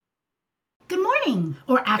morning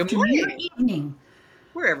or Good afternoon or morning, evening.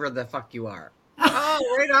 wherever the fuck you are.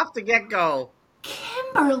 Oh, right off the get go.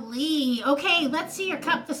 Kimberly. Okay, let's see your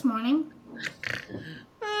cup this morning.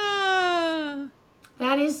 Ah,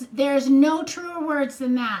 There's no truer words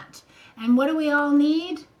than that. And what do we all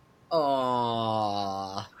need?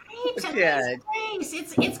 oh, Right, amazing good. grace.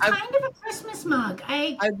 It's I kind of a Christmas mug.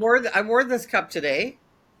 I wore this cup today.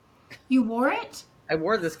 You wore it? I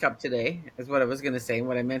wore this cup today. Is what I was going to say.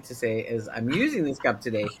 What I meant to say is I'm using this cup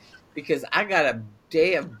today because I got a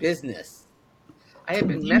day of business. I have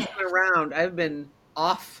been Yeah. messing around. I've been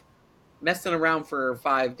off messing around for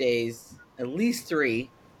 5 days, at least three,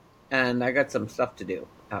 and I got some stuff to do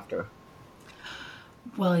after.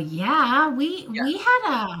 Well, yeah, we Yeah. we had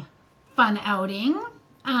a fun outing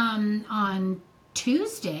on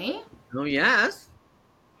Tuesday. Oh yes.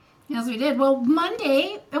 Yes, we did. Well,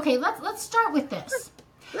 Monday. Okay, let's start with this.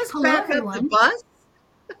 Let's Hello, back up the everyone. bus.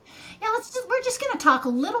 Yeah, we're just gonna talk a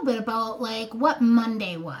little bit about like what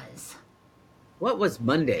Monday was. What was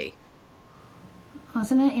Monday?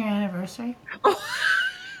 Wasn't it your anniversary? Oh,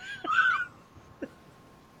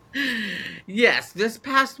 yes, this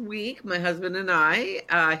past week, my husband and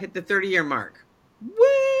I hit the 30-year mark. Woo!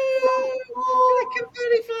 And the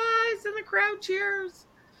confetti flies and the crowd cheers.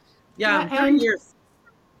 Yeah, Yeah, 30 and years.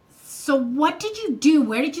 so what did you do?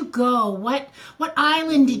 Where did you go? What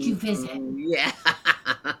island did you visit? Ooh, yeah.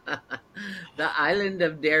 The island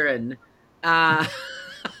of Darren. Uh,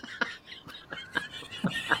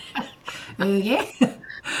 Okay.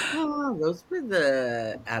 oh, those were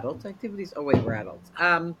the adult activities. Oh, wait, we're adults.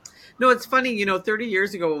 No, it's funny. 30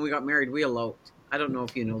 years ago when we got married, we eloped. I don't know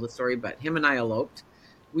if you know the story, but him and I eloped.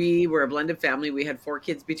 We were a blended family. We had four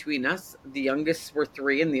kids between us. The youngest were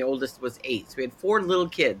three, and the oldest was eight. So we had four little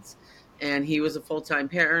kids, and he was a full time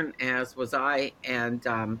parent, as was I. And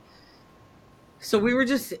so we were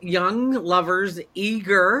just young lovers,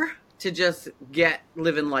 eager to just get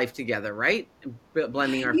living life together, right?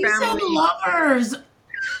 Blending our You said family. lovers.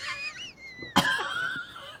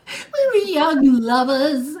 We were young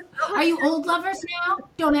lovers. Are you old lovers now?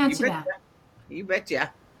 Don't You answer betcha. that. You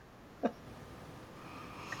betcha.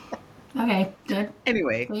 Okay, good.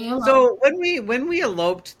 Anyway, Leave you alone. so when we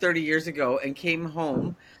eloped 30 years ago and came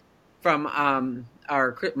home from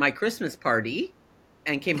my Christmas party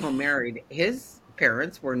and came home married, his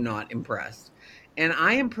parents were not impressed. And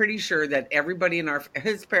I am pretty sure that everybody in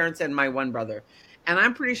his parents and my one brother, and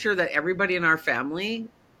I'm pretty sure that everybody in our family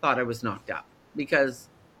thought I was knocked up because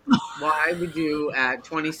why would you at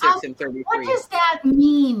 26 and What 33? does that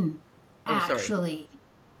mean, Oh, sorry, actually?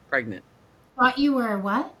 pregnant, Thought you were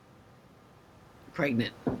what?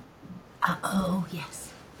 pregnant. Oh,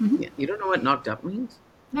 yes. Hmm. Yeah, you don't know what knocked up means?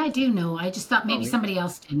 I do know. I just thought maybe Oh, somebody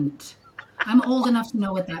else didn't. I'm old enough to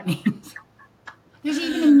know what that means. There's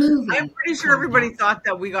even a I'm movie pretty sure called everybody that. thought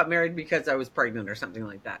that we got married because I was pregnant or something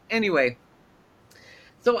like that. Anyway,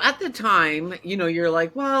 so at the time, you're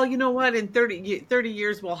like, well, you know what? In 30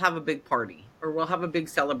 years, we'll have a big party or we'll have a big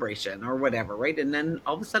celebration or whatever, right? And then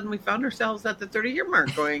all of a sudden we found ourselves at the 30-year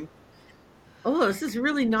mark going, oh, this is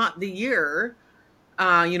really not the year.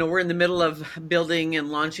 We're in the middle of building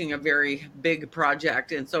and launching a very big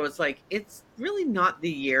project. And so it's like, it's really not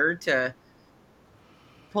the year to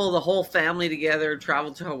pull the whole family together,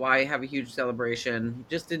 travel to Hawaii, have a huge celebration.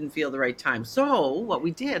 Just didn't feel the right time. So what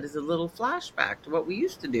we did is a little flashback to what we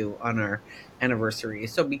used to do on our anniversary.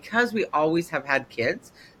 So because we always have had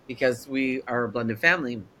kids, because we are a blended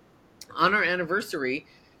family, on our anniversary,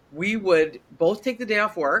 we would both take the day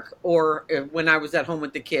off work, or when I was at home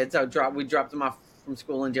with the kids, we'd drop them off from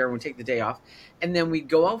school and Darren would take the day off. And then we'd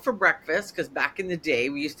go out for breakfast because back in the day,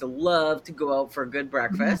 we used to love to go out for a good Mhm.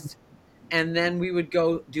 breakfast and then we would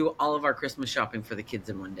go do all of our Christmas shopping for the kids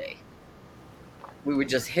in one day. We would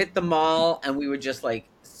just hit the mall and we would just like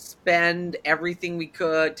spend everything we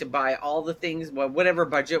could to buy all the things. Well, whatever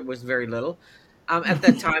budget was very little. At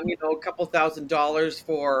that time, a couple $1,000s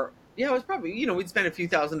for, yeah, it was probably, we'd spend a few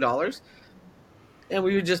 $1,000s and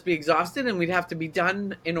we would just be exhausted and we'd have to be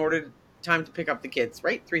done in order time to pick up the kids,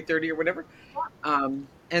 right? 3:30 or whatever.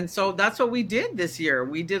 And so that's what we did this year.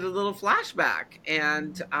 We did a little flashback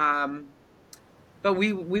and, but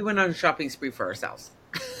we went on a shopping spree for ourselves.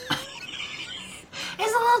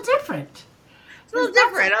 It's a little different. It's a little That's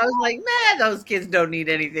different. I was like, man, those kids don't need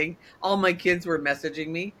anything. All my kids were messaging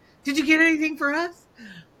me. Did you get anything for us?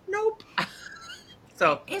 Nope.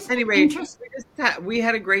 So isn't it anyway, interesting? we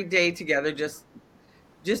had a great day together, just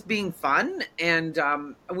being fun, and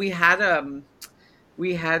we had an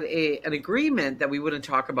agreement that we wouldn't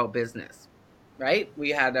talk about business, right? We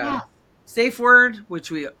had Yeah. a safe word,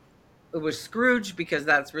 which we it was Scrooge because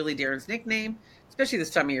that's really Darren's nickname, especially this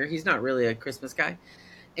time of year. He's not really a Christmas guy.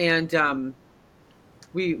 And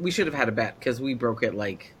we should have had a bet because we broke it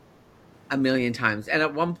like a million times. And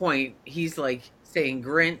at one point, he's like saying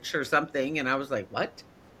Grinch or something, and I was like, "What?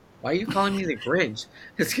 Why are you calling me the Grinch?"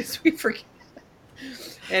 It's because we forget. We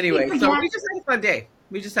Anyway, so forget. we just had a fun day.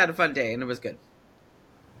 We just had a fun day, and it was good.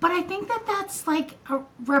 But I think that that's like a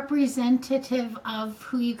representative of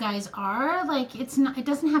who you guys are. Like it's not. It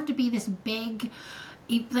doesn't have to be this big.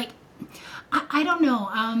 Like I don't know.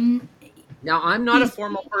 Now, I'm not a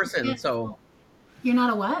formal person, so You're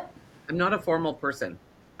not a what? I'm not a formal person.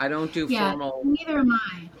 I don't do Yeah, formal. neither am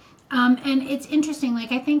I. And it's interesting.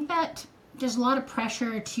 Like I think that there's a lot of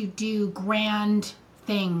pressure to do grand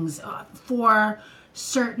things for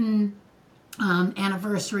certain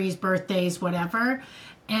anniversaries, birthdays, whatever.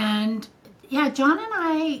 And yeah, John and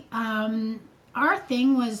I, our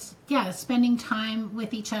thing was, yeah, spending time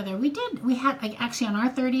with each other. We had, like, actually on our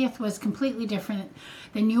 30th was completely different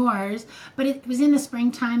than yours, but it was in the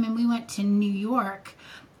springtime and we went to New York.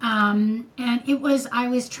 And I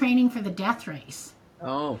was training for the death race.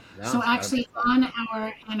 Oh, So that's gotta be actually, fun. on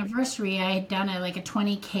our anniversary, I had done like a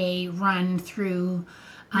 20K run through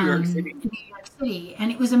New York City. New York City,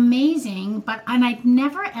 and it was amazing. And I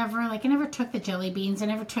never ever like I never took the jelly beans, I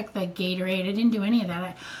never took the Gatorade. I didn't do any of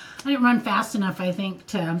that. I didn't run fast enough, I think,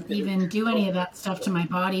 to even do any of that stuff to my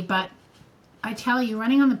body. But I tell you,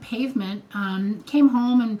 running on the pavement, came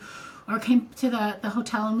home or came to the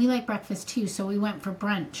hotel, and we like breakfast too, so we went for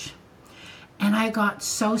brunch, and I got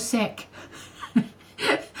so sick.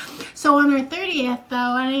 So on our 30th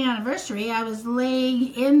wedding anniversary, I was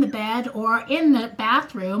laying in the bed or in the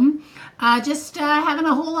bathroom, just having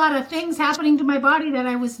a whole lot of things happening to my body that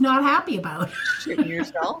I was not happy about. Shitting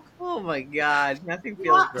yourself? Oh my God. Nothing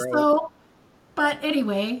feels Yeah, great. so, but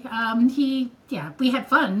anyway, we had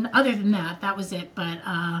fun. Other than that, that was it. But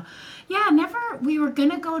yeah, never, we were going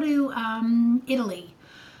to go to Italy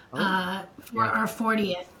Oh, for yeah. our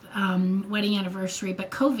 40th wedding anniversary,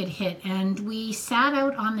 but COVID hit and we sat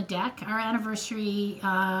out on the deck. Our anniversary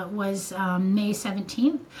was May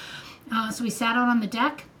 17th. So we sat out on the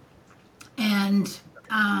deck and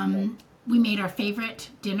we made our favorite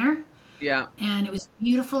dinner. Yeah. And it was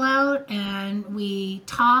beautiful out, and we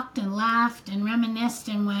talked and laughed and reminisced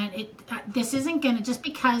and went, this isn't going to, just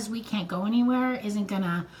because we can't go anywhere, isn't going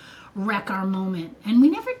to wreck our moment. And we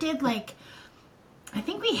never did like, I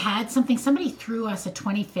think we had somebody threw us a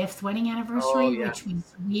 25th wedding Oh, anniversary, yeah. which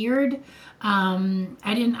was weird.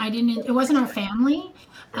 It wasn't our family.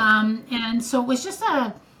 Yeah. And so it was just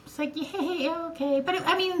it's like, yeah, okay. But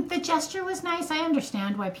I mean, the gesture was nice. I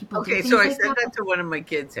understand why people do Okay, so things I like said that. that to one of my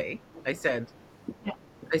kids, hey. Yeah.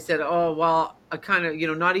 Oh, well, I kind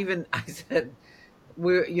of, not even, I said,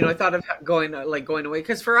 I thought of going away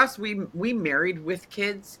because for us, we married with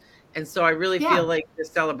kids. And so I really feel Yeah. like the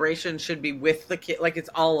celebration should be with the kid, like it's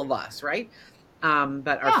all of us, right?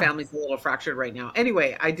 But our Yeah. family's a little fractured right now.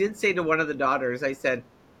 Anyway, I did say to one of the daughters, I said,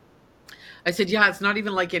 yeah, it's not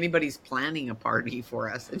even like anybody's planning a party for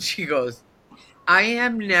us. And she goes, I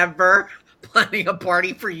am never planning a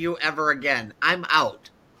party for you ever again. I'm out.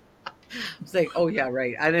 I was like, oh, yeah,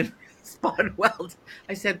 right. I didn't respond well.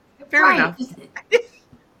 I said, fair Right. enough.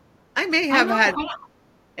 I may I have know. had,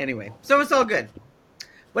 anyway, so it's all good.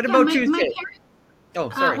 What Yeah, about my Tuesday? parents. Oh,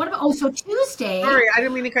 sorry. What about? Oh, so Tuesday. Sorry, I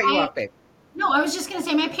didn't mean to cut you I off, babe. No, I was just gonna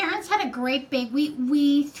say my parents had a great big.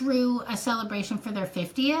 We threw a celebration for their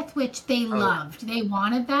 50th, which they Oh, loved. They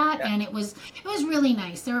wanted that, yeah. and it was really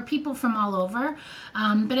nice. There were people from all over,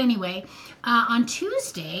 but anyway, on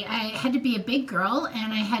Tuesday I had to be a big girl,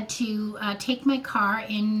 and I had to take my car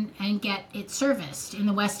in and get it serviced in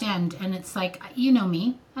the West End. And it's like, you know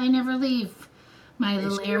me, I never leave my And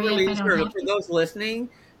little she never area if I leaves don't her. have For to. those listening,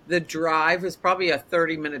 the drive is probably a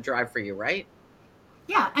 30-minute drive for you, right?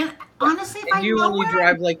 Yeah, and Yeah. honestly, if And I you know only where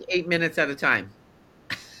drive like 8 minutes at a time.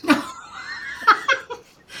 I'm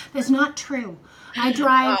That's not true. I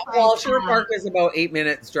drive like, Well, Sherwood Park is about 8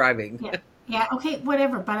 minutes driving. yeah, yeah, okay,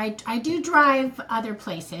 whatever. But I do drive other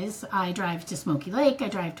places. I drive to Smoky Lake. I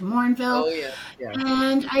drive to Oh, Morinville, yeah. Yeah.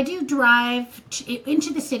 and I do drive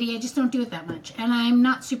into the city. I just don't do it that much, and I'm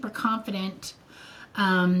not super confident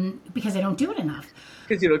because I don't do it enough.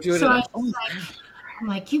 Because you don't do it So I enough. just Oh, like I'm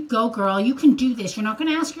like, you go, girl. You can do this. You're not going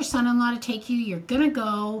to ask your son-in-law to take you. You're going to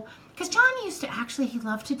go. Because John used to actually, he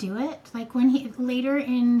loved to do it. Like when he later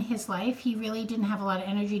in his life, he really didn't have a lot of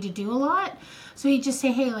energy to do a lot. So he'd just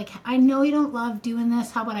say, hey, like, I know you don't love doing this.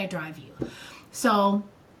 How about I drive you? So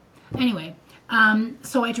anyway,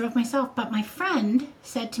 so I drove myself. But my friend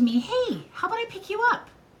said to me, hey, how about I pick you up?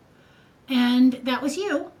 And that was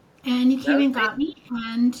you. and you That came was and nice. got me,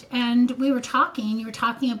 and we were talking. You were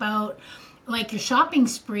talking about like your shopping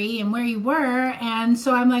spree and where you were, and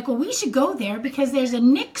so I'm like, well, we should go there because there's a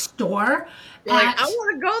Nick store You're like, I at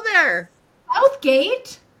want to go there.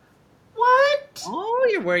 Southgate. What? Oh,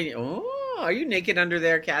 you're wearing. Oh, are you naked under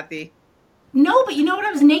there, Kathy? No, but you know what?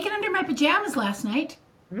 I was naked under my pajamas last night.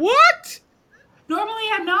 What? Normally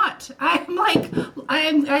I'm not. I'm like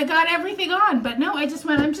I got everything on, but no, I just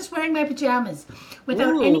went. I'm just wearing my pajamas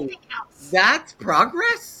without Ooh, anything else. that's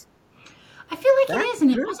progress. I feel like it That's is,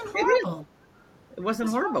 and it good. wasn't It is. horrible. It It wasn't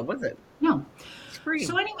was horrible, horrible. was it? No. It's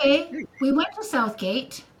So free. anyway, we went to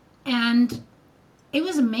Southgate, and it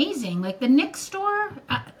was amazing. Like the Nick store,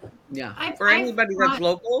 Yeah. For I've anybody that's bought,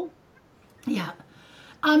 local. yeah.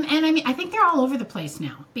 And I mean, I think they're all over the place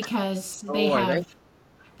now because Oh, are they?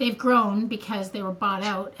 they've grown because they were bought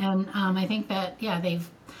out, and I think that yeah,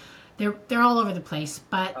 they're all over the place.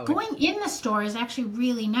 But Oh, going in the store is actually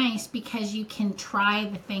really nice because you can try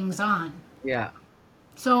the things on. yeah.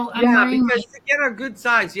 So I'm Yeah, wearing my because to get a good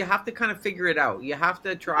size, you have to kind of figure it out. You have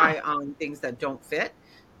to yeah, try on things that don't fit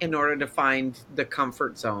in order to find the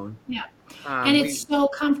comfort zone. yeah, and it's We so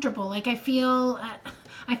comfortable. Like I feel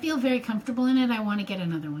very comfortable in it. I want to get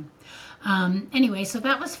another one. Anyway, so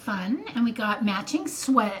that was fun, and we got matching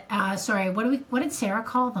sweat. Sorry, what did Sarah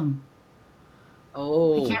call them?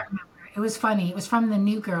 I oh, can't remember. It was funny. It was from the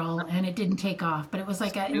new girl, and it didn't take off. But it was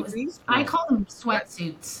like a. It was. Snoopies? I No, call them sweat.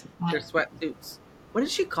 sweatsuits. They're But sweatsuits. What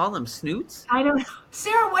did she call them? Snoots? I don't know.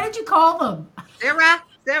 Sarah, what did you call them? Sarah,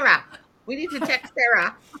 Sarah, we need to text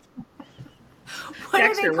Sarah. What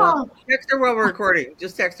are Text they her while called? we're recording.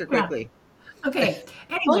 Just text her Yeah. quickly. Okay.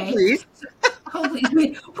 Oh, Anyway, please. hopefully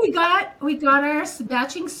we got our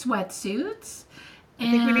matching sweatsuits, I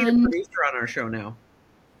think we need a and producer on our show now.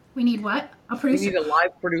 we need what? A We producer. need a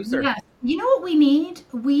live producer. Yes. You know what we need?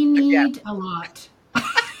 We Yeah. need a lot.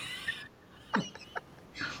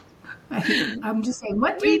 I'm just saying.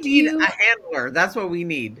 What We did need you a handler. That's what we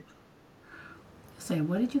need. say?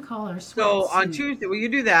 What did you call our So on sweatsuit? Tuesday, well, you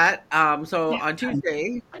do that. So Yeah. on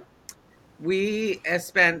Tuesday, we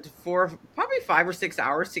spent probably 5 or 6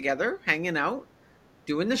 hours together, hanging out,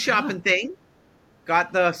 doing the Yeah. shopping thing.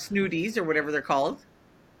 Got the snooties or whatever they're called.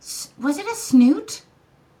 Was it a snoot?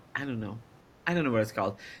 I don't know. I don't know what it's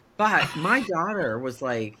called. But my daughter was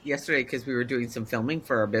like yesterday because we were doing some filming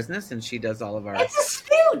for our business, and she does all of our. It's a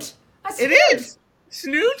snoot. A It snoot. is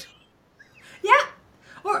snoot. Yeah.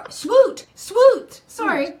 Or swoot. Swoot.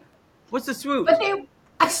 Swoot. Sorry. What's a swoot? But they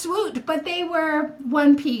a swoot, but they were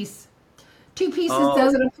one piece. Two pieces Oh,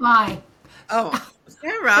 doesn't apply. oh,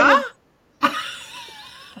 They Sarah, were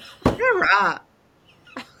Sarah.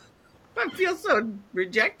 I feel so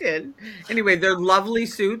rejected. Anyway, they're lovely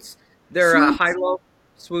suits. They're swoots. high-low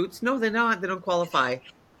swoots. No, they're not. They don't qualify.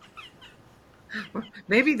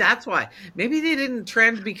 Maybe that's why. Maybe they didn't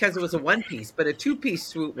trend because it was a one piece, but a two-piece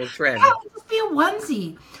swoot will Yeah, trend. it would just be a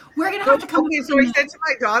onesie. We're gonna So have to come up okay, with so I a said to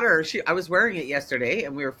my daughter, I was wearing it yesterday,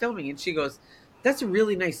 and we were filming, and she goes, "That's a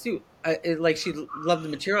really nice suit." Like she loved the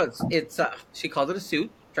material. She called it a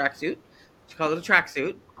suit, tracksuit. She called it a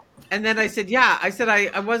tracksuit, and then I said, "Yeah." I said,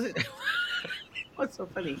 "I wasn't." What's so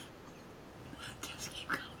funny? just keep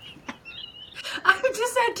going. I'm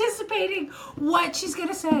just anticipating what she's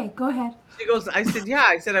gonna say. Go ahead. She goes, I said, "Yeah."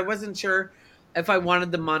 I said, "I wasn't sure if I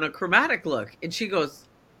wanted the monochromatic look," and she goes,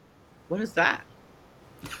 "What is that?"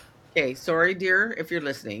 Okay, sorry, dear, if you're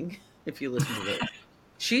listening, if you listen to this.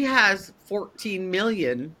 She has 14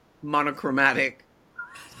 million monochromatic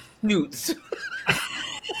snoots.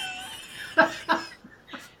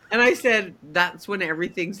 And I said, "That's when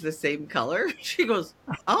everything's the same color." She goes,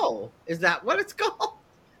 "Oh, is that what it's called?"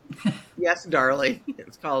 Yes, darling.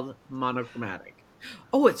 It's called monochromatic.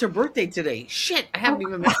 Oh, it's her birthday today. Shit, I haven't Oh,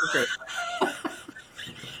 even messaged her.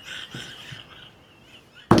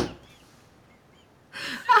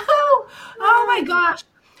 oh my gosh.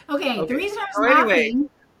 Okay, the Okay. reason I was So anyway, laughing,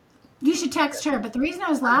 you should text her, but the reason I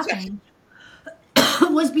was laughing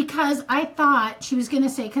was because I thought she was going to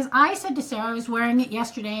say, because I said to Sarah, I was wearing it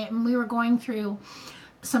yesterday, and we were going through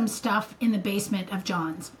some stuff in the basement of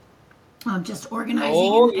John's, just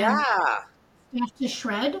organizing oh and yeah. stuff to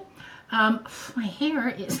shred. My hair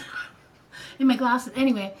is in my glasses.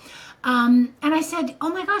 Anyway, and I said, oh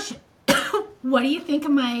my gosh, what do you think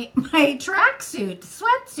of my tracksuit,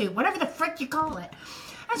 sweatsuit, whatever the frick you call it?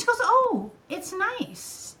 And she goes, oh, it's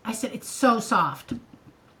nice. I said, it's so soft.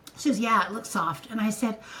 She goes, yeah, it looks soft. And I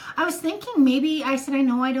said, I was thinking maybe, I said, I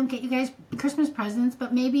know I don't get you guys Christmas presents,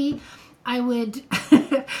 but maybe I would,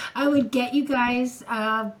 I would get you guys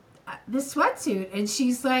this sweatsuit. And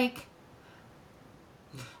she's like,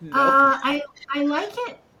 Nope. I like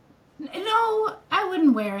it. No, I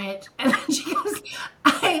wouldn't wear it. And then she goes,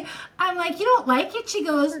 I'm like, you don't like it? She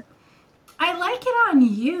goes, I like it on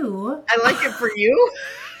you. I like it for you.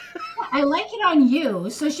 I like it on you.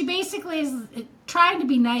 So she basically is trying to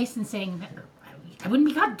be nice and saying that I wouldn't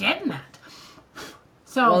be caught dead in that.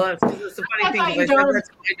 Well, So that's the funny I thing thought because your I said daughter. that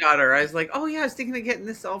to my daughter. I was like, "Oh yeah, I was thinking of getting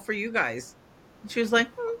this all for you guys." And she was like,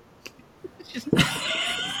 She's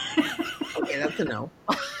okay, that's a no.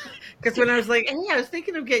 Because when I was like, "Hey, I was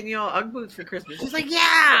thinking of getting you all UGG boots for Christmas," she's like,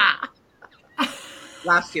 "Yeah."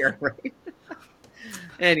 Last year, right?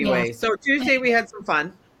 Yeah. Anyway, so Tuesday we had some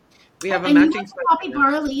fun. We Oh, have a and you matching went to sweater. Poppy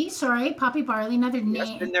Barley. Sorry, Poppy Barley. Another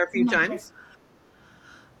Yes, been name. there a few Another. times.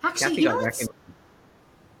 Actually, Kathy you know got what's?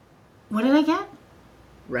 What did I get?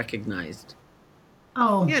 recognized.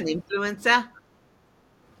 Oh Yeah, an influencer.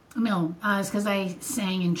 no, it's because I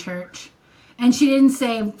sang in church, and she didn't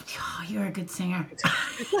say, "Oh, you're a good singer."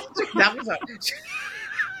 That was a,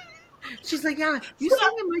 she's like, "Yeah, you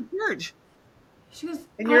sang in my church," She goes,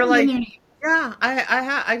 and "I you're haven't been like, there." "Yeah,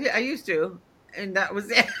 I used to," and that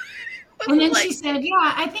was it. I And was then like, she said,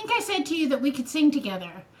 "Yeah, I think I said to you that we could sing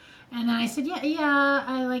together." And then I said, "Yeah, yeah."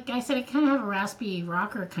 I said I kind of have a raspy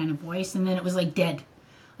rocker kind of voice, and then it was like dead.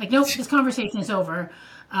 Like, nope, this conversation is over.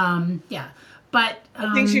 Yeah, but I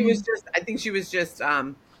think she was just she was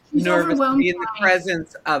nervous to overwhelmed be in the by.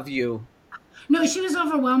 presence of you. No, she was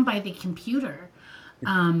overwhelmed by the computer.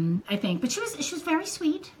 I think, but she was very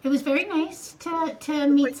sweet. It was very nice to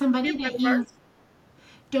It's meet like somebody give that you numbers.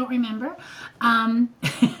 don't remember. Um,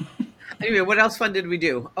 Anyway, what else fun did we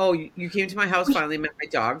do? Oh, you came to my house we, finally, met my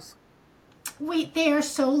dogs. wait, they are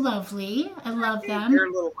so lovely. I love They're them.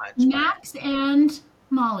 a little much, but Max and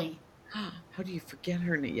Molly. how do you forget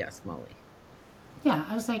her name? Yes, Molly. Yeah,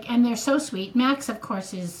 I was like, and they're so sweet. Max, of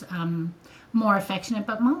course, is more affectionate,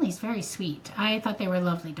 but Molly's very sweet. I thought they were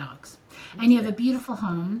lovely dogs. And That's you have good. a beautiful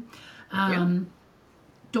home. Thank you. Um,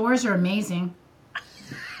 doors are amazing.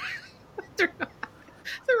 They're,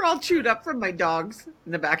 they're all chewed up from my dogs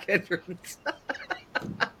in the back entrance.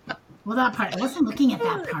 Well, that part, I wasn't looking at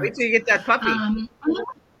that Wait part. till you get that puppy. Um,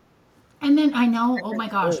 and then I know, oh my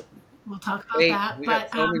gosh, Oh, we'll talk about wait, that. we got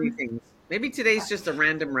But so many things. Maybe today's just a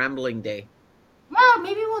random rambling day. yeah,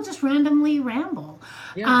 maybe we'll just randomly ramble.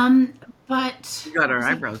 Yeah, Um, but we got what our was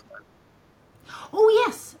I? eyebrows done. Oh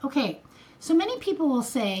yes, okay. So many people will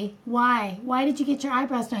say, "Why? Why did you get your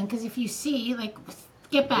eyebrows done?" Because if you see, like, There's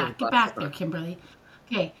get lots of back there, stuff. Kimberly.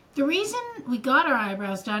 Okay, the reason we got our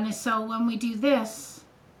eyebrows done is so when we do this,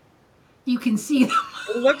 you can see them.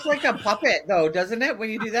 It looks like a puppet, though, doesn't it? When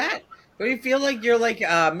you do that, don't you feel like you're like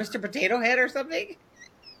Mr. Potato Head or something?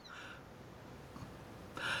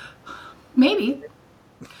 Maybe,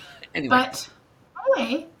 Anyway, but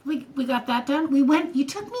anyway, we got that done. We went. You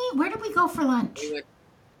took me. Where did we go for we lunch? went.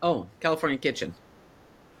 Oh, California Kitchen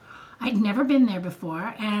I'd never been there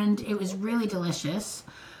before, and it was really delicious.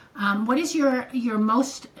 What is your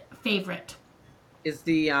most favorite is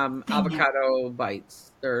the thing there? avocado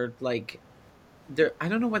bites. They're like they're I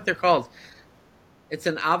don't know what they're called. It's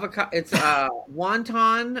an avocado. It's a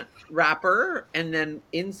wonton wrapper, and then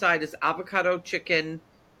inside is avocado, chicken,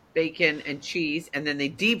 bacon, and cheese, and then they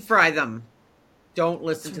deep fry them. Don't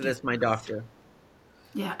It's listen to this, my ridiculous. doctor.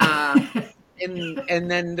 Yeah. Uh, and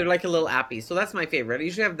then they're like a little appy. So that's my favorite. I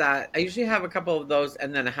usually have that. I usually have a couple of those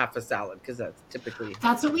and then a half a salad because that's typically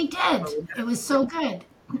That's what we did. what we It have. was so good.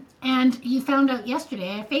 And you found out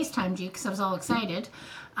yesterday, I FaceTimed you because I was all excited.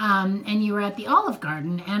 And you were at the Olive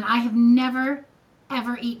Garden, and I have never,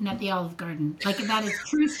 ever eaten at the Olive Garden. Like, that is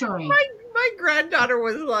true story. My granddaughter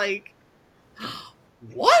was like, She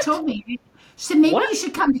 "What? told me. She said, maybe What?" you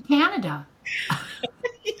should come to Canada.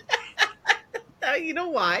 You know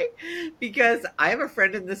why? Because I have a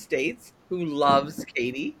friend in the States who loves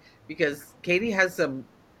Katie because Katie has some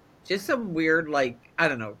weird, like, I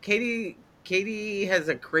don't know. Katie has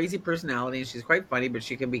a crazy personality and she's quite funny, but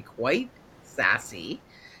she can be quite sassy.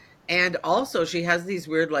 And also she has these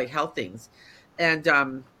weird like health things. And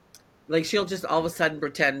like she'll just all of a sudden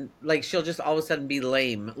pretend like she'll just all of a sudden be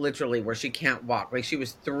lame, literally, where she can't walk. Like she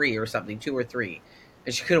was 3 or something, 2 or 3,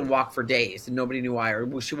 and she couldn't walk for days, and nobody knew why,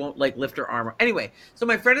 or she won't like lift her arm. Anyway, so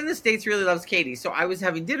my friend in the States really loves Katie. So I was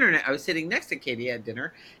having dinner, and I was sitting next to Katie at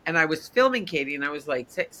dinner, and I was filming Katie, and I was like,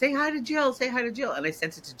 say hi to Jill, say hi to Jill, and I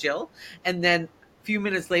sent it to Jill, and then a few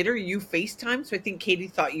minutes later, you FaceTime, so I think Katie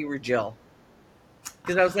thought you were Jill.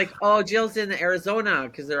 Because I was like, oh, Jill's in Arizona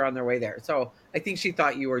because they're on their way there. So I think she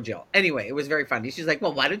thought you were Jill. Anyway, it was very funny. She's like,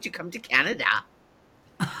 well, why don't you come to Canada?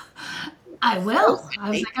 I So will. I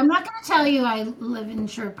was silly. like, I'm not going to tell you I live in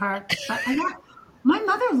Sherwood Park, but my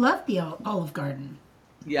mother loved the Olive Garden.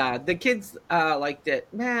 Yeah, the kids liked it.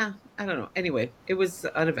 Nah, I don't know. Anyway, it was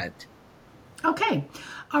an event. Okay.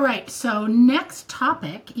 All right. So next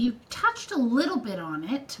topic, you touched a little bit on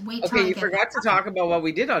it. Wait till Okay, I you get that. forgot to talk about what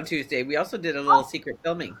we did on Tuesday. We also did a little Oh, secret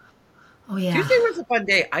filming. oh yeah. Tuesday was a fun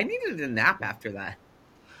day. I needed a nap after that.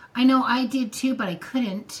 I know I did too, but I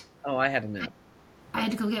couldn't. Oh, I had a nap. I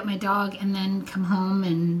had to go get my dog and then come home,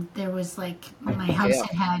 and there was like my house Yeah,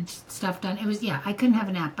 had stuff done. It was, yeah, I couldn't have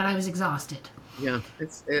a nap, but I was exhausted. yeah.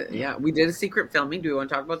 Yeah. Yeah. We did a secret filming. Do you want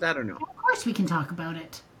to talk about that or no? Of course, we can talk about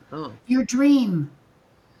it. Oh, Your dream.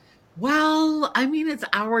 well, I mean, it's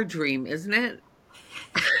our dream, isn't it?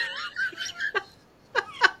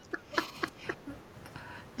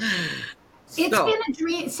 It's So been a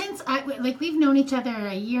dream since we've known each other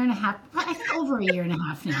a year and a half, I think over a year and a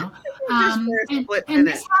half now. just for a split And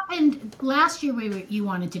minute. this happened last year. You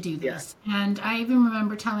wanted to do Yeah. this, and I even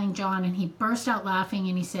remember telling John, and he burst out laughing,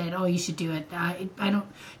 and he said, "Oh, you should do it. I don't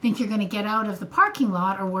think you're going to get out of the parking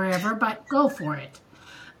lot or wherever, but go for it."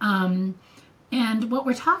 Um, and what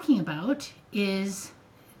we're talking about is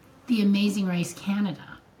the Amazing Race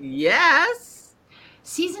Canada. Yes.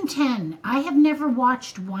 Season 10. I have never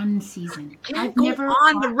watched one season. Can't I've go never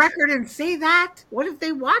on the watched. record and say that. What if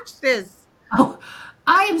they watch this? Oh,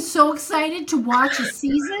 I am so excited to watch a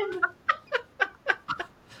season.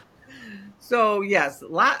 So yes,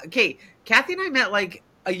 okay. Kathy and I met like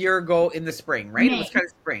a year ago in the spring, right? It May. was kind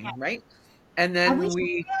of spring, right? And We then should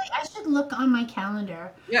we, really, I should look on my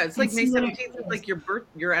calendar yeah, it's and like May see what it 17th. It's is. like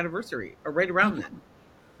your anniversary, or right I around know. then.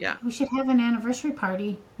 Yeah. We should have an anniversary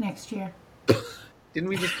party next year. Didn't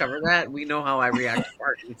we just cover that? We know how I react to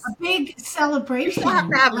A parties. big We still have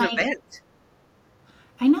celebration. to have an Like, event.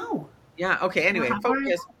 I know. Yeah. Okay. We'll Anyway, have our,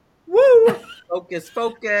 focus. Woo! Focus,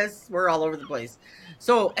 focus. We're all over the place.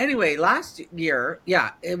 So anyway, last year,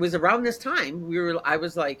 yeah, it was around this time. I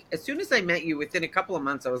was like, as soon as I met you, within a couple of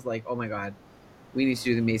months, I was like, oh my God, we need to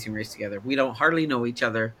do the Amazing Race together. We don't hardly know each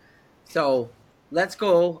other. So let's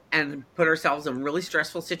go and put ourselves in really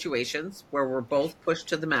stressful situations where we're both pushed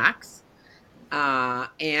to the max,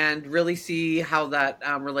 and really see how that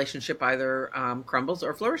relationship either crumbles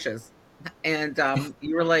or flourishes. And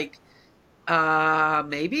you were like,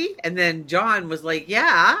 maybe. And then John was like,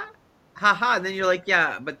 yeah, haha. And then you're like,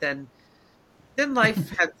 yeah, but then life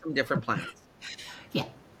had some different plans. yeah.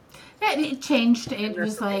 It changed. And It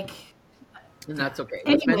that's was okay. like, And yeah. that's okay.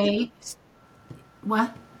 What's meant to be. Anyway,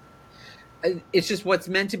 what? It's just what's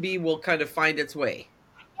meant to be will kind of find its way.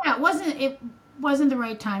 Yeah, it wasn't the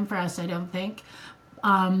right time for us, I don't think.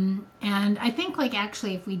 And I think like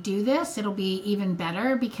actually if we do this, it'll be even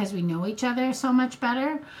better because we know each other so much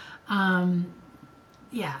better. Um,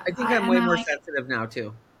 yeah, I think I'm way I more like sensitive now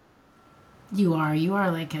too. you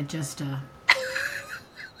are like just a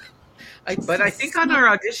But I think on our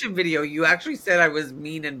audition video, you actually said I was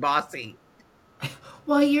mean and bossy.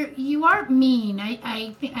 well, you are mean.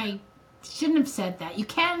 I think I shouldn't have said that. You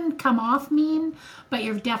can come off mean, but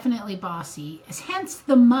you're definitely bossy. Hence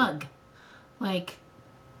the mug. Like,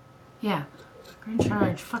 yeah, fucker in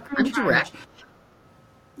charge. Fucker in I'm charge. direct.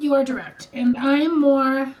 You are direct, and I'm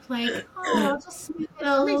more like, oh, I'll just smooth it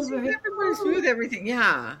all over. Everybody smooth everything.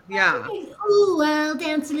 Yeah, yeah. Ooh, I'll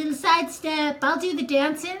dance a little sidestep. I'll do the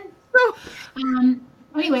dancing. So,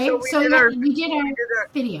 Anyway, so we so did yeah, our we did our we did our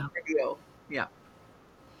video, video. Yeah,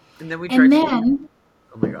 and then we tried and to. then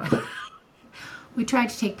Oh my God, we tried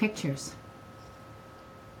to take pictures.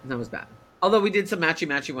 that was bad. Although we did some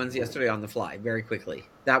matchy ones yesterday on the fly, very quickly.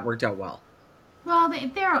 That worked out well. Well,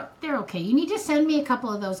 they're okay. You need to send me a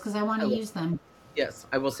couple of those because I want I to will. use them. Yes,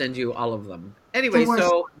 I will send you all of them. The Anyway, worst.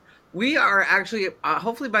 so we are actually,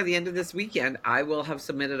 hopefully by the end of this weekend, I will have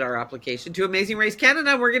submitted our application to Amazing Race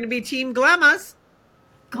Canada. We're going to be Team Glamas.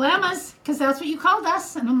 Glamas, because that's what you called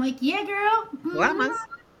us, and I'm like, yeah, girl. Glamas.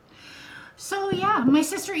 So yeah, my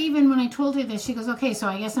sister even when I told her this, she goes, okay, so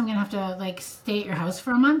I guess I'm gonna have to like stay at your house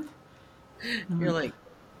for a month. You're like,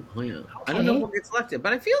 oh yeah. I don't know if Okay. we'll get selected,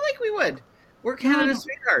 but I feel like we would. We're Canada's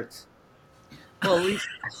sweethearts. Well, at least.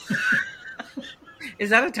 Is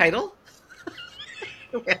that a title?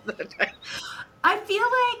 We have that title. I feel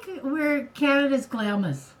like we're Canada's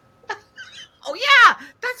glamas. Oh yeah,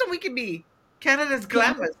 that's what we can be. Canada's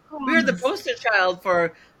Glamas. We are the Glamas. poster child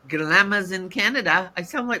for Glamas in Canada.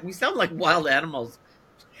 We sound like wild animals.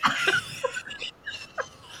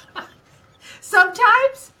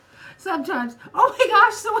 Sometimes. Oh my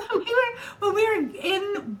gosh! So when we were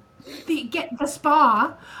in the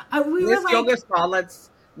spa, we were Bliss like, yoga spa.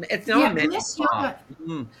 It's no yeah, men's bliss spa.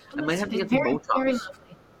 yoga. I might have to It's get some very very Botox.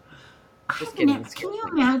 lovely. Just kidding. It's Can you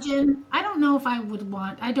kidding. imagine? I don't know if I would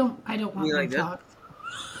want. I don't want You like this? Botox.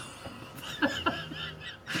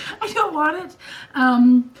 I don't want it.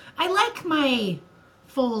 I like my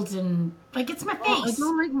folds and like it's my Oh, I face.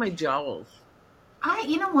 don't like my jowls.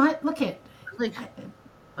 You know what? Look at, Like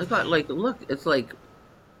I got like look, it's like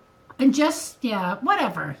and just, yeah,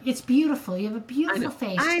 whatever. It's beautiful. You have a I beautiful know,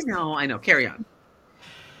 face. I know, I know. Carry on.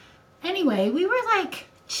 Anyway, we were like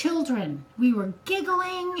children. We were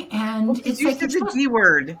giggling, Oh, and because it's you like you're said the supposed. D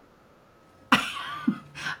word.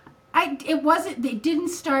 It wasn't. It didn't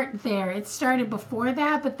start there. It started before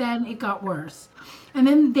that, but then it got worse. And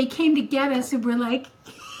then they came to get us, and we're like,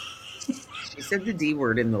 She said the D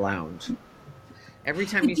word in the lounge. Every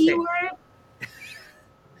time the you D say, word.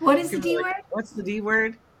 What is the people are D like, word? "What's the D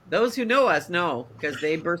word?" Those who know us know because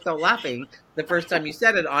they burst out laughing the first time you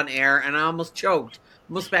said it on air, and I almost choked,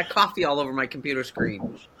 almost spat coffee all over my computer screen.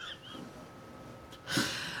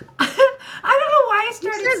 I don't know why I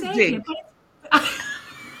Who started says saying it, dink? but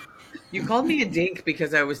You called me a dink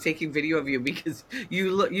because I was taking video of you because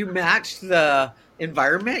you matched the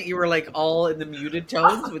environment. You were like all in the muted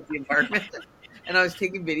tones with the environment, and I was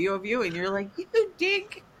taking video of you, and you're like, "You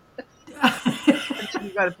dink." And then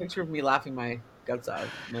you got a picture of me laughing my guts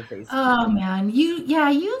out, my face. oh man, you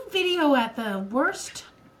video at the worst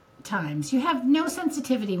times. You have no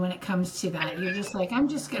sensitivity when it comes to that. You're just like, I'm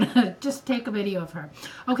just gonna just take a video of her.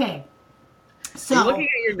 Okay, Are you looking so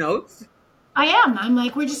at your notes? I am. I'm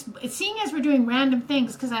like, we're just seeing as we're doing random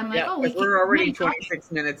things because I'm like, Yeah, oh, we because could we're already maybe talk.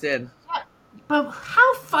 26 minutes in, Yeah. But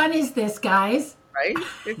how fun is this, guys? right?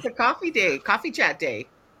 It's a coffee day, coffee chat day.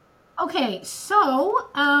 Okay, so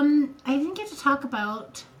I didn't get to talk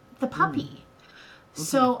about the Mm, puppy. mhm.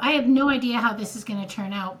 So I have no idea how this is going to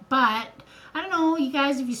turn out, but I don't know, you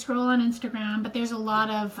guys, if you scroll on Instagram, but there's a lot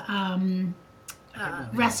of I don't know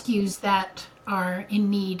him. rescues that are in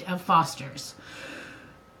need of fosters.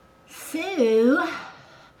 So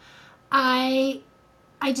I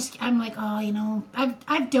I'm like, oh,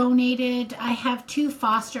 I've donated. I have two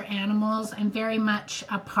foster animals. I'm very much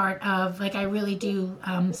a part of, like, I really do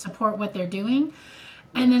support what they're doing.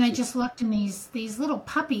 And then Yes. I just looked in these little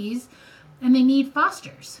puppies, and they need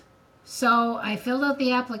fosters. So I filled out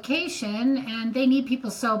the application, and they need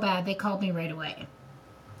people so bad they called me right away.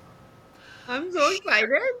 I'm so excited.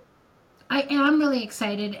 I am really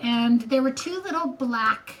excited, and there were two little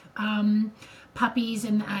black puppies,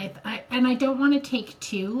 and I don't want to take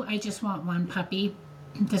two. I just want one puppy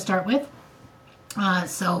to start with.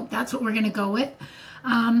 So that's what we're gonna go with.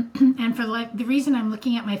 And for like the reason I'm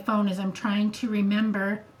looking at my phone is I'm trying to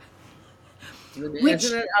remember Isn't which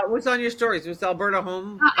it? What's on your stories? Was Alberta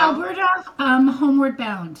homebound? Alberta homeward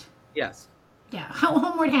bound. Yes. Yeah,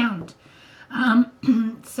 homeward hound.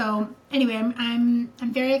 So anyway, I'm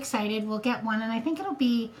very excited. We'll get one, and I think it'll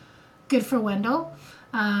be good for Wendell.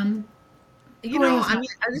 Um, You know, Oreo's I not. mean,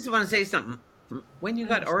 I just want to say something. When you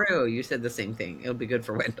got Oreo, you said the same thing. It'll be good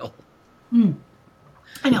for Wendell. Mm,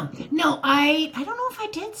 I know. No, I don't know if I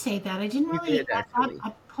did say that. I didn't You really did at that actually.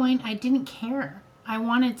 point. I didn't care. I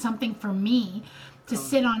wanted something for me to Um,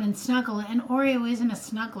 sit on and snuggle, and Oreo isn't a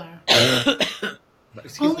snuggler.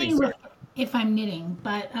 excuse me, Only sorry. if I'm knitting.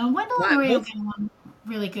 But Wendell and My, Oreo both get along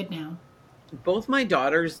really good now. both my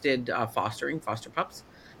daughters did foster pups.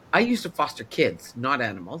 I used to foster kids, not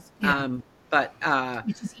animals. Yeah, But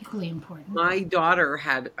which is equally important. my daughter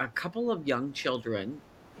had a couple of young children,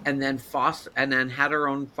 and then had her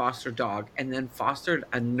own foster dog, and then fostered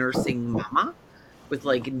a nursing mama with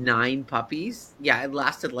like 9 puppies. Yeah, it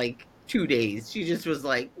lasted like 2 days. She just was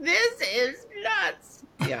like, "This is nuts."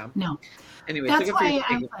 Yeah. No, Anyway, so that's good for you why for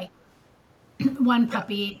I was taking. like one Yeah.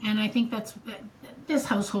 puppy, and I think that's this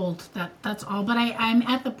household. That's all. But I'm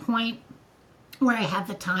at the point where I have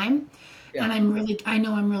the time, and Yeah. I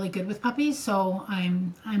know I'm really good with puppies, so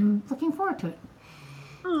I'm looking forward to it.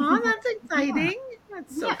 Looking Oh, forward that's to more. exciting.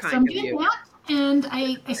 That's so Yeah, so kind I'm of doing you. that, and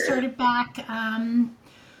I started back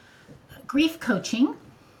grief coaching.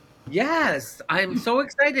 Yes, I'm so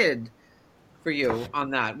excited for you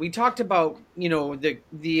on that. We talked about,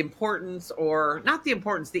 the importance, or not the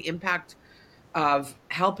importance, the impact of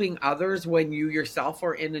helping others when you yourself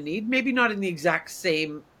are in a need. Maybe not in the exact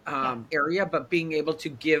same Yeah. area, but being able to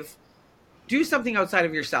do something outside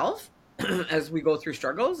of yourself as we go through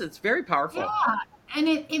struggles. It's very Yeah, powerful. and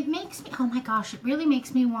it makes me, oh my gosh, it really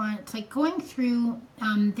makes me want, like, going through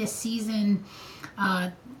this season, uh,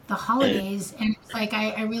 the holidays, and it's like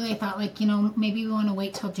I really thought, like, maybe we want to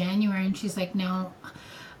wait till January, and she's like, no,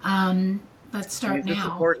 let's start Use the now.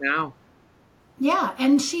 support now. Yeah,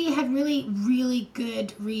 and she had really, really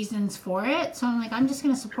good reasons for it. So I'm like, I'm just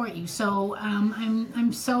going to support you. So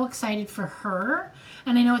I'm so excited for her.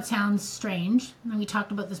 And I know it sounds strange, and we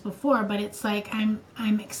talked about this before, but it's like I'm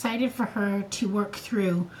excited for her to work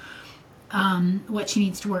through what she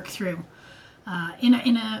needs to work through. in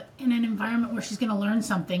an environment where she's going to learn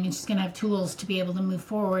something and she's going to have tools to be able to move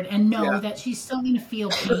forward and know Yeah. that she's still going to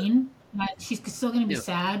feel pain. She's still going to be Yeah.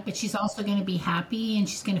 sad, but she's also going to be happy and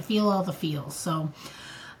she's going to feel all the feels. So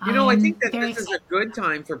I think I'm that very this is a excited. good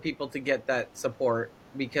time for people to get that support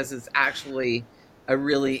because it's actually a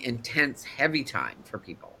really intense, heavy time for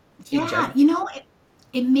people in Yeah, general.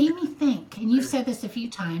 it made me think, and you've said this a few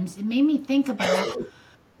times, it made me think about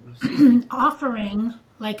Excuse me. offering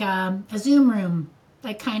like a Zoom room,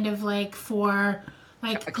 like kind of like for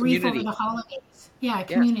A like grief over community. the holidays. Yeah, a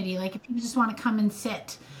Yes. community. Like if people just want to come and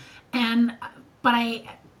sit, and but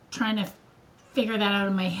I trying to figure that out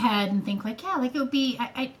in my head and think like yeah, like it would be.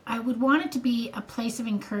 I would want it to be a place of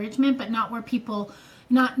encouragement, but not where people,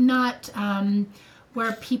 not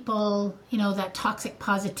where people, that toxic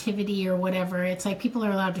positivity or whatever. It's like people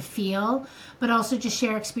are allowed to feel, but also just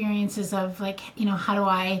share experiences of like,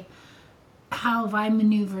 how have I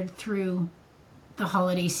maneuvered through the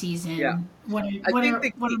holiday Yeah. season? What are I what think are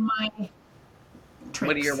the what are key, my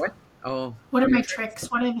what are your tricks? what? Oh, What are your my tricks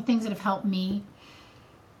tricks? What are the things that have helped me?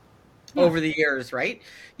 Yeah, over the years, right?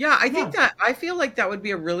 Yeah, yeah, I feel like that would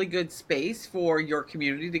be a really good space for your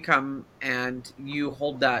community to come and you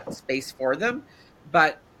hold that space for them.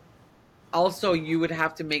 But also you would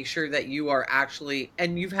have to make sure that you are actually,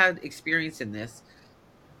 and you've had experience in this,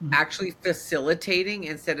 actually facilitating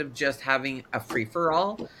instead of just having a free for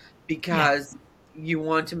all, yeah, because you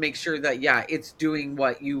want to make sure that yeah, it's doing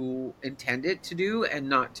what you intend it to do and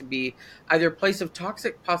not to be either a place of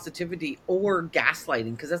toxic positivity or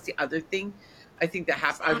gaslighting, because that's the other thing I think that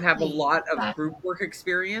I've had a exactly, lot of exactly. group work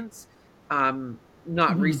experience,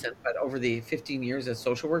 not Hmm. recent but over the 15 years of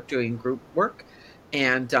social work doing group work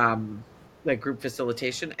and like group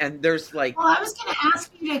facilitation, and there's like, Well, I was going to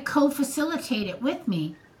ask you to co-facilitate it with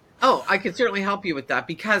me. oh, I could certainly help you with that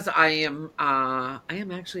because I am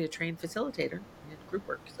actually a trained facilitator in group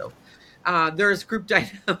work. So there's group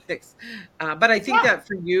dynamics. But I think Yeah, that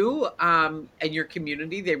for you and your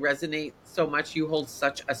community, they resonate so much. You hold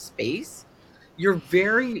such a space. You're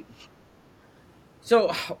very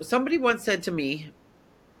so somebody once said to me,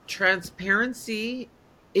 transparency,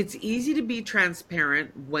 it's easy to be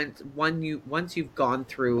transparent once you've gone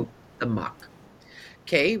through the muck.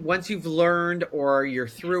 Okay, once you've learned or you're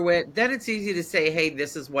through it, then it's easy to say, hey,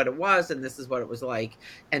 this is what it was and this is what it was like.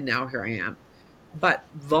 And now here I am. But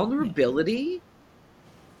yeah, vulnerability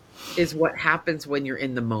is what happens when you're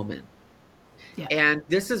in the moment. yeah. And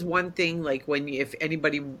this is one thing, like if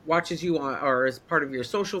anybody watches you on or is part of your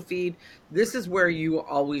social feed, this is where you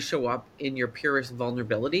always show up in your purest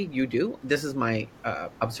vulnerability. You do. This is my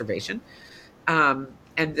observation.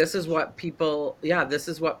 And this is what people, yeah, this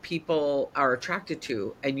is what people are attracted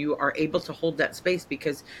to, and you are able to hold that space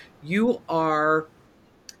because you are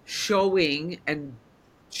showing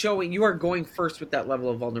you are going first with that level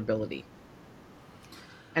of vulnerability,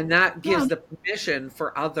 and that Yeah, gives the permission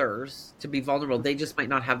for others to be vulnerable. They just might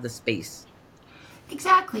not have the space.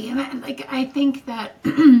 exactly. And I think that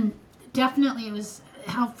definitely it was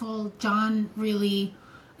helpful. John really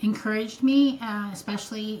encouraged me,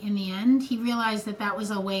 especially in the end. He realized that that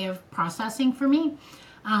was a way of processing for me.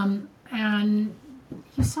 And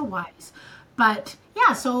he's so wise. But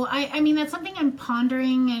yeah, so I mean, that's something I'm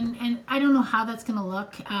pondering, and I don't know how that's going to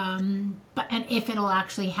look, but and if it'll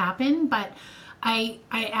actually happen. But I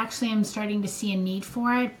actually am starting to see a need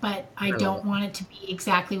for it, but I I love it. don't want it to be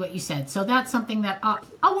exactly what you said. So that's something that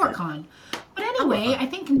I'll work on. But I'll work anyway, on it. I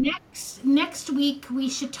think next week we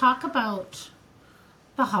should talk about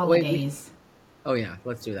the Wait, holidays. oh yeah,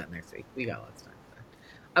 let's do that next week. We got lots of time for that.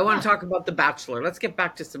 I want Yeah. to talk about The Bachelor. Let's get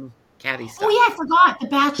back to some catty Oh stuff. yeah, I forgot The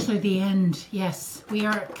Bachelor. The end. Yes, we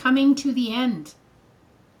are coming to the end.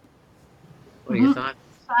 What are your Mm-hmm. thoughts?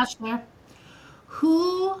 Bachelor.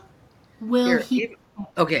 Who will Here, he?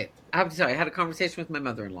 okay, I have to tell you, I had a conversation with my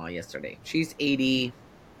mother-in-law yesterday. She's 80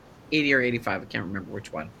 or 85. I can't remember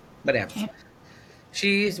which one, but Evs. Okay.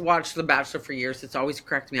 She's watched The Bachelor for years. It's always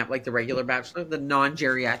cracked me up, like the regular Bachelor, the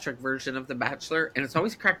non-geriatric version of The Bachelor. And it's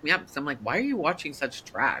always cracked me up because I'm like, why are you watching such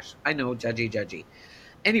trash? I know, judgy, judgy.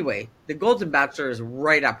 Anyway, The Golden Bachelor is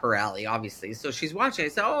right up her alley, obviously. So she's watching. I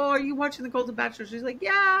said, oh, are you watching The Golden Bachelor? She's like,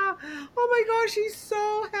 yeah. Oh my gosh, he's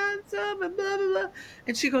so handsome and blah, blah, blah.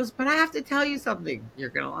 And she goes, but I have to tell you something.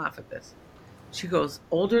 You're going to laugh at this. She goes,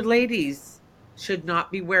 older ladies should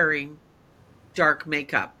not be wearing dark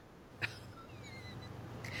makeup.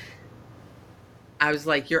 I was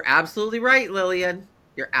like, you're absolutely right, Lillian.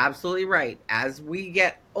 You're absolutely right. As we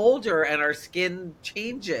get older and our skin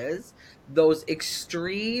changes, those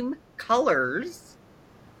extreme colors,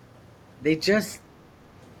 they just,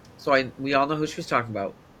 so we all know who she was talking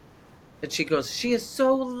about. that she goes, she is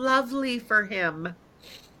so lovely for him.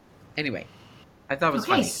 Anyway, I thought it was Okay,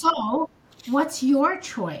 funny. so what's your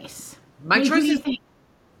choice? My Who choice do you is, think?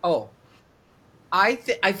 oh, I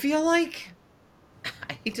feel like,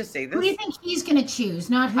 I hate to say Who do you this. think he's going to choose?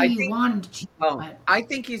 Not who I you think, want him to choose, oh, but I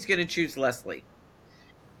think he's going to choose Leslie.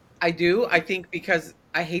 I do. I think because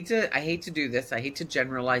I hate to do this. I hate to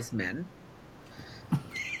generalize men,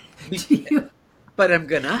 do you? but I'm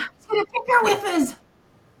gonna. He's going to pick her with his.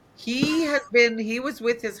 He was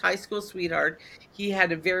with his high school sweetheart. He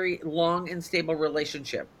had a very long and stable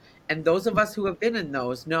relationship. And those of us who have been in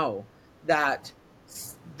those know that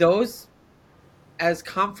those, as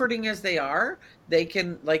comforting as they are, they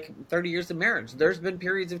can, like 30 years of marriage. There's been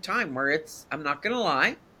periods of time where it's, I'm not going to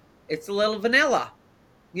lie, it's a little vanilla.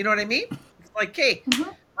 You know what I mean? It's like, hey,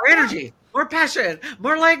 Mhm. more Yeah, energy, more passion,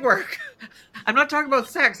 more legwork. I'm not talking about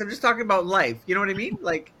sex. I'm just talking about life. You know what I mean?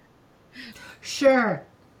 Like, sure.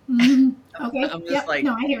 Hmm. Okay. I'm just Yep. like,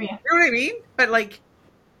 No, I hear you. you know what I mean? But like,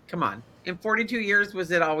 come on. In 42 years,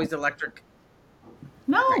 was it always electric?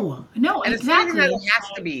 Right. No, no, And it's not even that exactly. it It's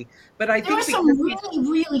has to like, be, but I there were think some because he's, really,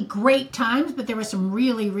 really great times, but there were some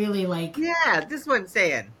really, really like, yeah, this is what I'm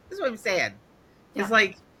saying. This is what I'm saying. It's yeah,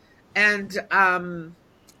 like, and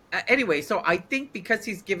anyway, so I think because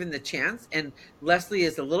he's given the chance, and Leslie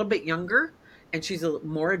is a little bit younger, and she's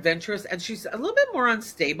more adventurous, and she's a little bit more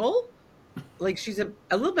unstable. Like she's a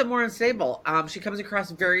little bit more unstable. She comes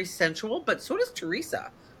across very sensual, but so does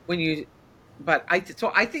Teresa. When you, but I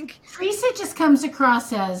think Teresa just comes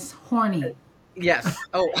across as horny. yes.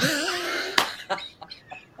 Oh,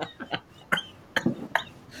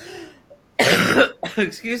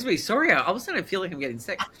 excuse me. Sorry, all of a sudden I feel like I'm getting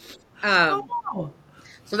sick. Oh Um, no.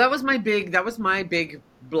 so that was my big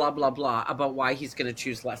blah blah blah about why he's going to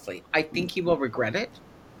choose Leslie. I think he will regret it.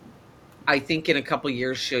 I think in a couple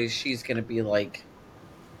years she's going to be like,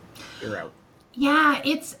 "You're out." Yeah,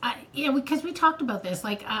 it's yeah, because we talked about this.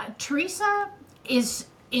 Like Teresa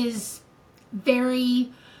is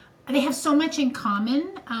very. They have so much in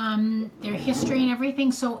common, their history and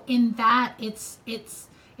everything. So in that,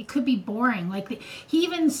 it could be boring. Like he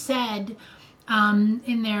even said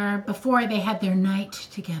in there before they had their night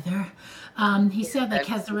together. He said like,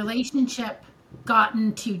 has the relationship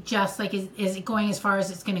gotten to just like is it going as far as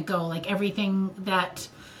it's going to go? Like everything that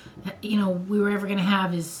we were ever going to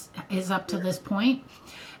have is up to this point.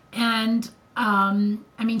 And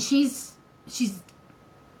I mean she's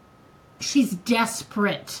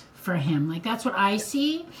desperate for him. Like that's what I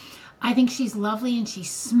see. I think she's lovely and she's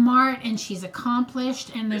smart and she's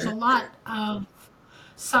accomplished, and there's a lot of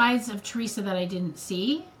sides of Teresa that I didn't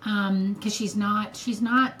see, because she's not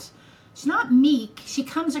meek. She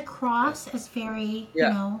comes across as very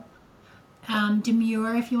Yeah,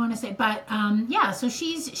 demure, if you want to say. But yeah, so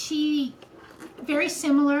she very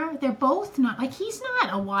similar. They're both not like, he's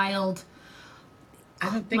not a I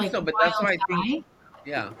don't think like so, but that's wild why I think, guy.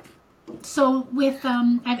 yeah. So with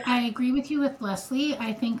I agree with you with Leslie.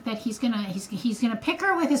 I think that he's gonna pick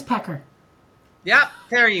her with his pecker. Yep,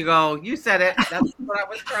 there you go. You said it. That's what I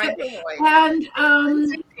was trying to avoid. and I didn't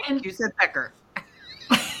say pink, and you said pecker.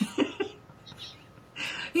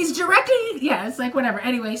 he's directing. Yeah, it's like whatever.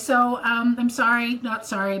 Anyway, so I'm sorry, not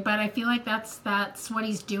sorry, but I feel like that's what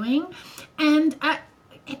he's doing. And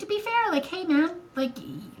to be fair, like, hey man, like,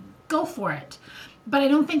 go for it. But I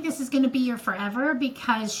don't think this is going to be your forever,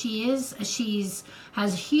 because she's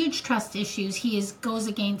has huge trust issues. Goes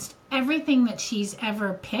against everything that she's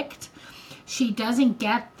ever picked. She doesn't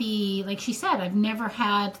get the, like she said, I've never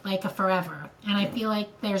had like a forever, and I feel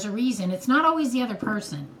like there's a reason. It's not always the other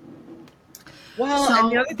person. Well, and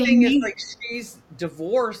the So other they thing is, may, like, she's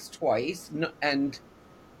divorced twice, and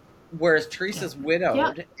whereas yeah, Teresa's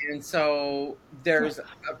yeah, widowed, and so there's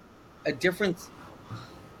a difference,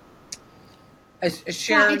 a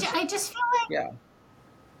yeah. shared, I just feel like yeah,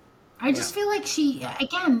 I yeah. just feel like she I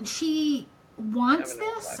wants don't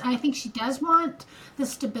know this. what. I think she does want the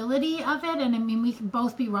stability of it, and I mean we could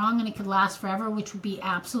both be wrong, and it could last forever, which would be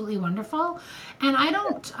absolutely wonderful. And I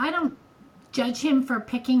don't judge him for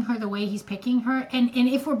picking her the way he's picking her. And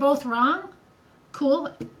if we're both wrong, cool.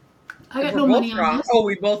 I If got we're no both money on wrong, this. oh,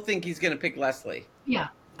 we both think he's going to pick Leslie. Yeah.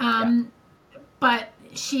 Yeah, But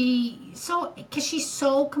because she's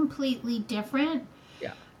so completely different,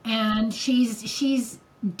 yeah. and she's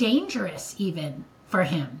dangerous even for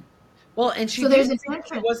him. Well, and So there's a she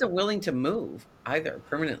difference. wasn't willing to move either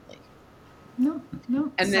permanently. No,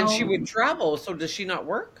 no. And then she So would travel. So does she not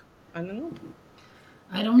work? I don't know.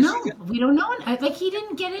 I don't Is she know. just, We don't know. Like he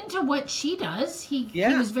didn't get into what she does. He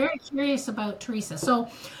yeah. was very curious about Teresa. So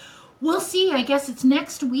we'll see. I guess it's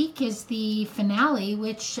next week is the finale,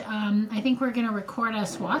 which I think we're going to record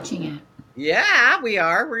us watching it. Yeah, we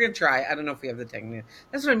are. We're gonna try. I don't know if we have the technique.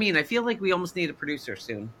 That's what I mean. I feel like we almost need a producer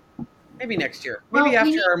soon. Maybe next year. Maybe Well, we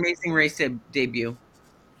after need, our Amazing Race debut.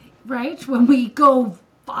 right, when we go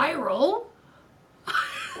viral,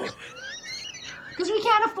 because we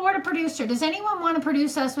can't afford a producer. Does anyone want to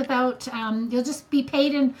produce us without? You'll just be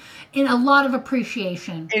paid in a lot of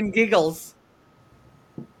appreciation. And giggles.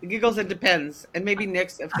 Giggles, it depends. And maybe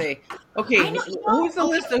Nick's if they. I Okay, know. who's the Okay.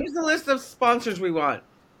 list? Who's the list of sponsors we want?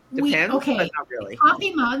 We Depends, but okay. not really.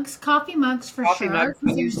 Coffee mugs for Coffee sure. mugs.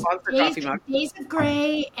 We use sponsor coffee mugs. Days of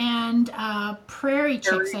Gray and Prairie Chicks,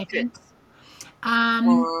 Prairie I think. chicks.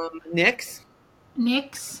 Um, Nick's.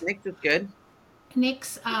 Nick's, Nick's is good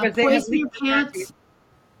Nick's, because they have Poison Your leaks in their teeth. Pants,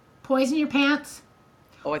 Poison Your Pants,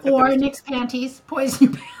 Oh, I thought that or was. Nick's Panties, Poison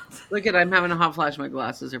Your Pants. Look at, I'm having a hot flash. My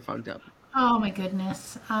glasses are fogged up. Oh my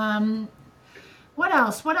goodness. What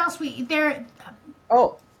else? What else we there?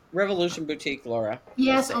 Oh, Revolution Boutique, Laura. Just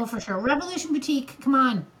Yes, saying. oh for sure. Revolution Boutique. Come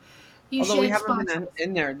on, you Although we should haven't sponsor been us.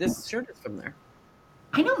 in there. This shirt is from there.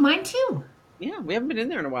 I know mine too. Yeah, we haven't been in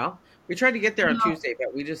there in a while. We tried to get there on No, Tuesday,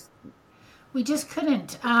 but we just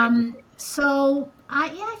couldn't. couldn't. So I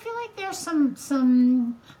feel like there's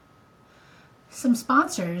some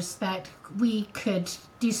sponsors that we could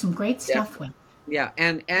do some great Yeah, stuff with. yeah,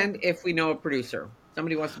 and if we know a producer,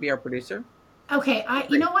 somebody wants to be our producer. Okay, you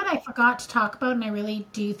Great. know what I forgot to talk about, and I really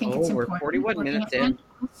do think Oh, it's we're important. 41 minutes in.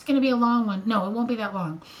 It's going to be a long one. No, it won't be that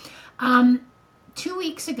long. Um, 2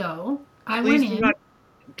 weeks ago, I went Please do in. not,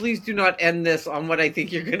 please do not end this on what I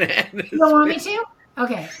think you're going to end You don't this want with. me to?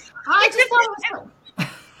 Okay. I just thought it was.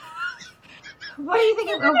 What do you think?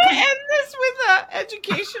 You're Oh, going to end this with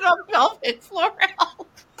education on pelvic floor health.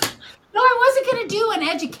 no, I wasn't going to do an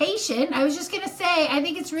education. I was just going to say I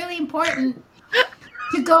think it's really important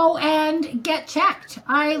to go and get checked.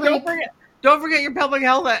 Don't forget, don't forget your pelvic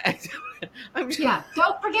health. I'm just, Yeah,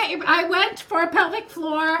 don't forget I went for a pelvic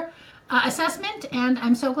floor assessment, and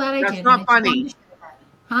I'm so glad I that's did. And I not just wanted funny. to share that.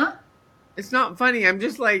 Huh? It's not funny. I'm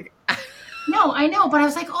just like, No, I know, but I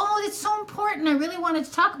was like, oh, it's so important. I really wanted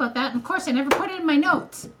to talk about that. And of course, I never put it in my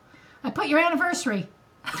notes. I put your anniversary.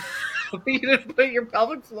 you didn't put your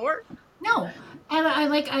pelvic floor? No. And I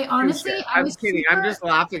Touche. honestly, I I'm was kidding. I'm super. just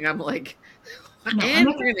laughing. I'm like, No, I'm and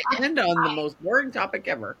not we're going going to end on the most boring topic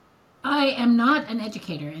ever. I am not an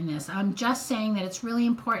educator in this. I'm just saying that it's really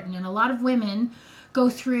important. And a lot of women go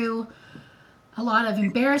through a lot of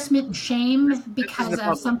embarrassment and shame This is because the of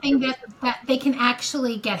public something service. that they can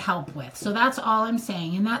actually get help with. So that's all I'm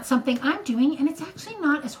saying. And that's something I'm doing. And it's actually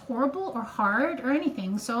not as horrible or hard or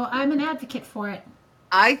anything. So I'm an advocate for it.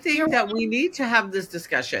 I You're think that we need to have this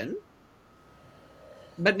discussion,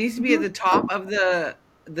 but it needs to be at welcome. the top of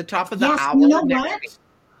the top of the Yes. hour You know next week. what?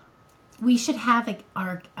 We should have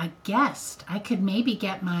a guest. I could maybe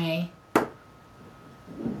get my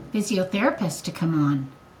physiotherapist to come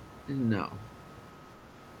on. No.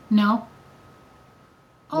 No?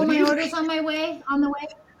 Oh, What do my you order's on my way. On the way.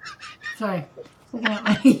 Sorry. Looking at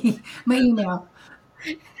my email.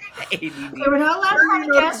 ADD? Okay, we're not allowed to Turn have a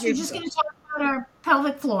your guest. We're just notifications going to talk about our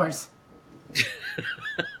pelvic floors.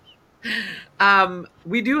 on.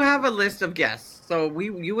 We do have a list of guests, so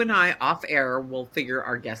you and I off air will figure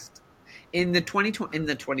our guest in the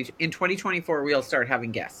 2024. We'll start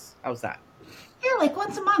having guests. How's that? Yeah, like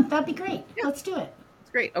once a month. That'd be great. Yeah, Let's do it. it's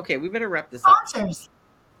great. Okay, we better wrap this up. Sponsors.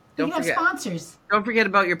 We Don't can have forget. sponsors. Don't forget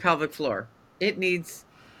about your pelvic floor. It needs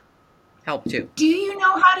help too. Do you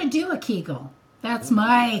know how to do a Kegel? That's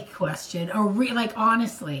my question. Or like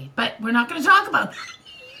honestly, but we're not going to talk about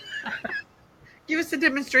that. Give us a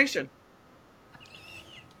demonstration.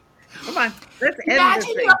 Come on, let's end this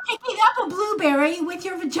Imagine thing. you're picking up a blueberry with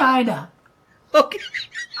your vagina. Okay,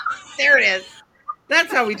 there it is.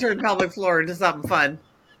 That's how we turn pelvic floor into something fun.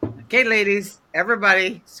 Okay, ladies,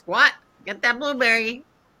 everybody, squat. Get that blueberry.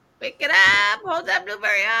 Pick it up. Hold that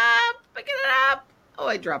blueberry up. Pick it up. Oh,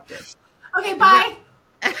 I dropped it. Okay, bye.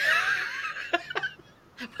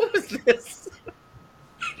 What was this?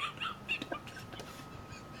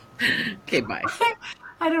 Okay, bye.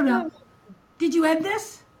 I don't know. Did you end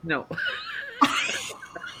this? No.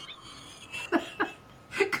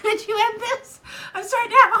 Could you end this? I'm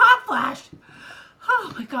starting to have a hot flash.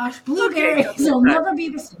 Oh my gosh, blueberries Okay, will never be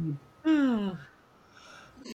the same.